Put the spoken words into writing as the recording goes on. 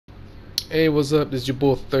Hey, what's up? This is your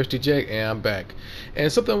boy Thirsty Jack, and I'm back. And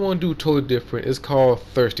something I want to do totally different. It's called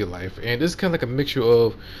Thirsty Life, and this is kind of like a mixture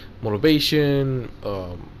of motivation,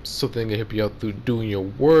 something to help you out through doing your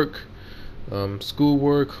work,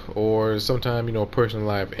 schoolwork, or sometime personal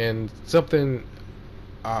life, and something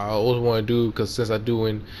I always want to do because since I'm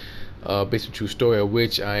doing based on true story, of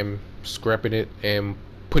which I'm scrapping it and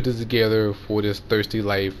put this together for this Thirsty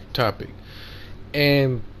Life topic.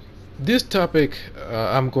 And this topic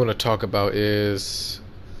I'm going to talk about is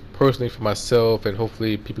personally for myself, and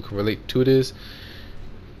hopefully people can relate to this.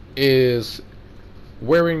 Is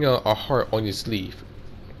wearing a heart on your sleeve.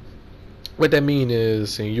 What that means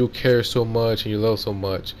is, and you care so much and you love so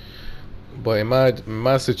much, but in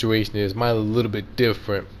my situation is mine a little bit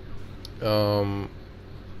different. Um,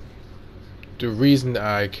 the reason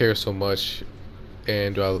I care so much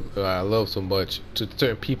and I love so much to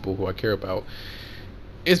certain people who I care about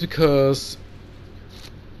is because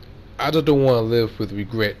I just don't want to live with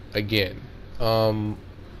regret again. Um,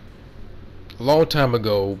 a long time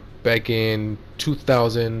ago, back in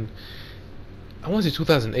 2000, I want to say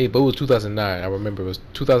 2008, but it was 2009. I remember it was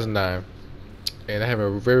 2009, and I have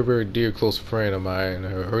a very, very dear close friend of mine.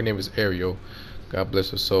 Her name is Ariel. God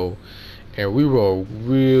bless her soul. And we were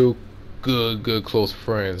real good close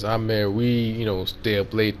friends. I mean, we stay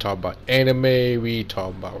up late, talk about anime, we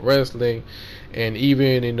talk about wrestling, and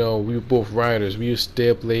even we were both writers. We used to stay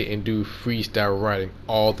up late and do freestyle writing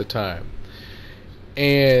all the time.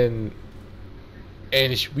 And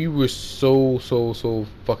we were so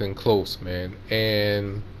fucking close, man.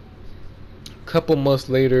 And a couple months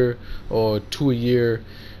later, or to a year,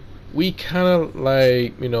 we kind of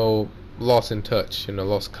like lost in touch,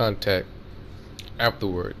 lost contact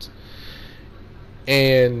afterwards.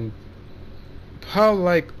 And probably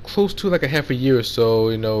like close to like a half a year or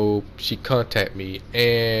so, she contacted me,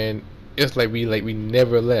 and it's like we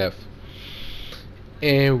never left.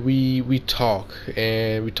 And we talk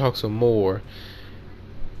and we talk some more.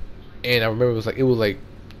 And I remember it was like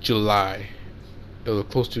July. It was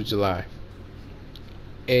close to July.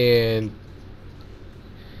 And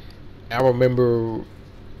I remember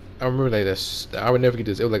I remember like this. I would never get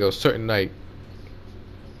this. It was like a certain night,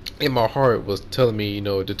 and my heart was telling me,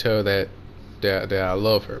 to tell that I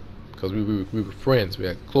love her because we were friends. We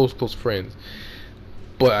had close friends,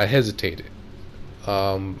 but I hesitated.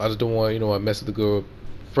 I just don't want I mess with the girl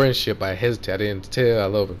friendship. I hesitate. I didn't tell I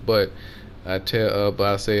love her, but I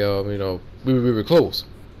say we were close.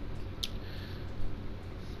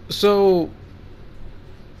 So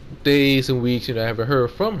days and weeks, I haven't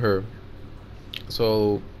heard from her.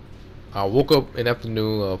 So I woke up in the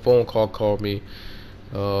afternoon. A phone call called me.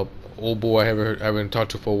 Uh, Old boy I haven't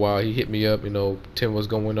talked to for a while. He hit me up, tell me what's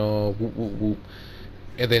going on, whoop whoop whoop.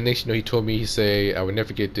 And then next he told me, he said, I would never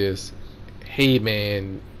forget this. Hey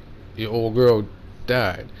man, your old girl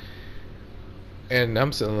died. And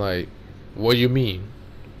I'm sitting like, what do you mean?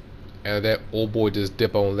 And that old boy just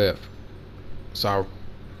dipped on left. So I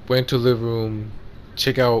went to the living room,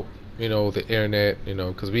 check out, the internet,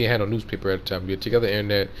 because we ain't had no newspaper at the time. We check out the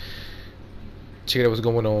internet, check out what's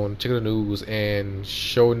going on, check out the news, and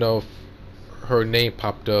sure enough, her name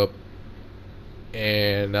popped up,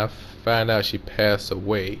 and I found out she passed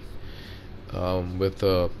away with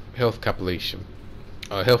a health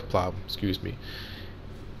problem, excuse me.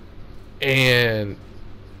 And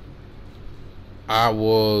I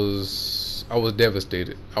was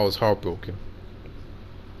devastated. I was heartbroken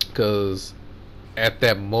because at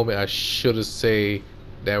that moment I should have said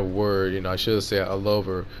that word. I should have said I love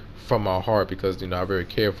her from my heart because I very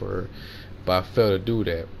care for her, but I failed to do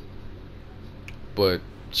that. But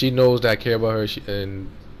she knows that I care about her, and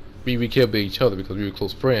we care about each other because we were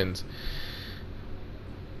close friends.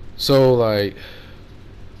 So like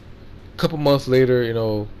a couple months later,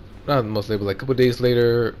 not a month later, but like a couple days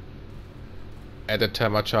later, at that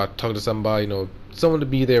time I tried to talk to somebody, someone to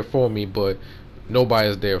be there for me, but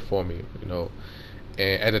nobody's there for me. And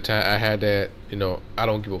at the time I had that, I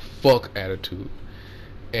don't give a fuck attitude.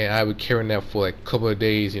 And I was carrying that for like a couple of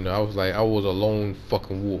days. I was like I was a lone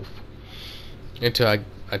fucking wolf until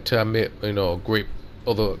I met a great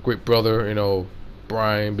brother,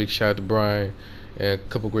 Brian. Big shout out to Brian, and a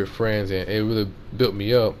couple great friends, and it really built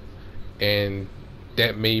me up, and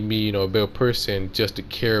that made me a better person just to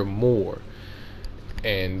care more.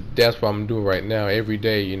 And that's what I'm doing right now every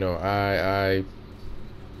day. I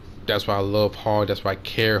that's why I love hard, that's why I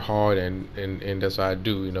care hard, and that's what I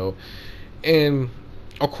do. And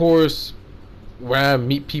of course, when I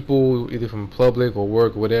meet people either from public or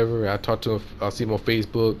work or whatever, I talk to them, I see them on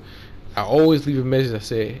Facebook, I always leave a message. I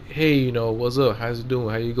say, hey, what's up, how's it doing,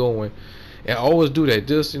 how you going? And I always do that,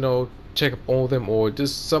 just check up on them, or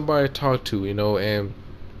just somebody to talk to, and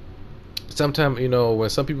sometimes, when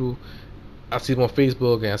some people I see them on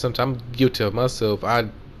Facebook, and sometimes I'm guilty of myself.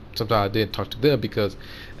 Sometimes I didn't talk to them because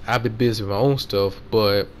I've been busy with my own stuff,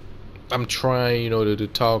 but I'm trying, to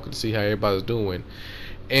talk and see how everybody's doing.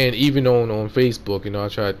 And even on Facebook, I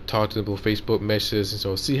try to talk to them with Facebook messages, and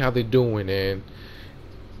so see how they're doing, and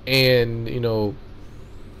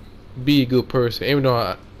be a good person. Even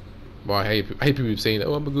though I hate people saying,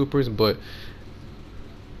 "Oh, I'm a good person," but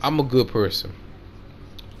I'm a good person,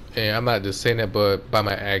 and I'm not just saying that, but by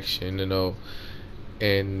my action,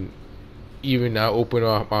 and even I open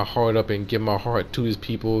up my heart up and give my heart to these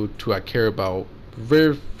people who I care about.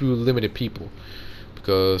 Very few limited people,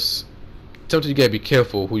 because sometimes you gotta be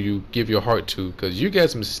careful who you give your heart to, because you got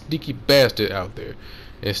some sneaky bastard out there,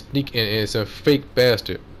 and some fake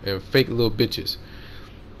bastard and fake little bitches.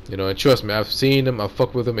 And trust me, I've seen them. I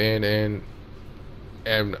fuck with them, and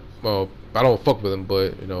well, I don't fuck with them,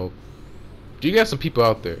 but you got some people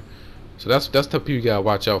out there. So that's the people you gotta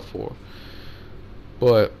watch out for.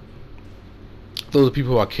 But those are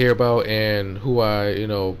people who I care about and who I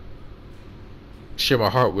share my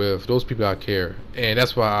heart with. Those people I care, and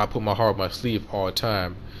that's why I put my heart on my sleeve all the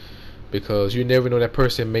time, because you never know, that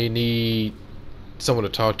person may need someone to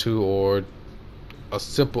talk to, or a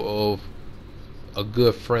simple of a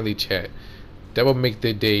good friendly chat that will make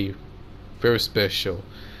their day very special.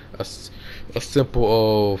 A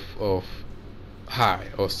simple of hi,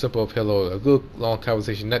 or simple of hello, a good long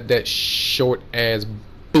conversation, not that short ass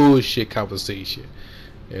bullshit conversation.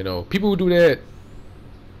 People who do that,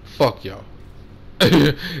 fuck y'all.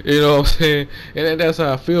 You know what I'm saying? And that's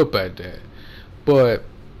how I feel about that. But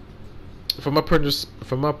from my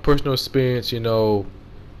personal experience, tell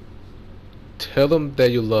them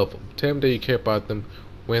that you love them. Tell them that you care about them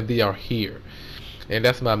when they are here. And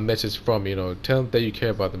that's my message from, tell them that you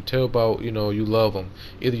care about them. Tell about, you love them.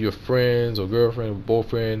 Either your friends or girlfriend or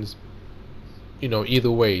boyfriends,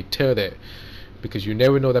 either way, tell that. Because you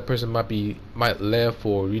never know, that person might laugh,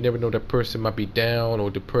 or you never know, that person might be down or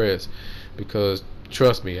depressed. Because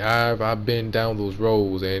trust me, I've been down those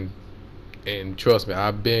roads, and trust me,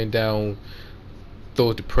 I've been down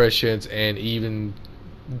those depressions and even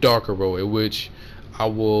darker road, in which I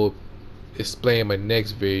will explain in my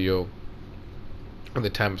next video when the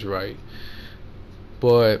time is right.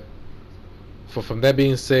 But from that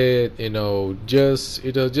being said, just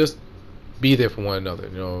be there for one another,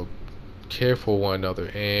 care for one another,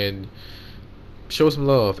 and show some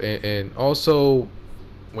love, and also,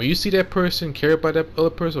 when you see that person, care about that other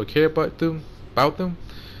person, or care about them,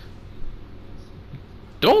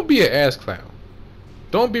 don't be an ass clown.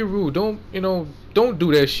 Don't be rude. Don't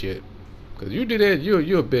do that shit. Cause you do that, you're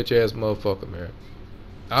a bitch ass motherfucker, man.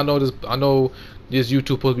 I know this YouTube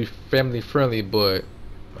supposed to be family friendly, but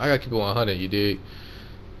I gotta keep it 100. You dig?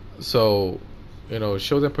 So,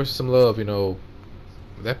 show that person some love.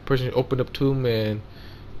 That person open up to them, and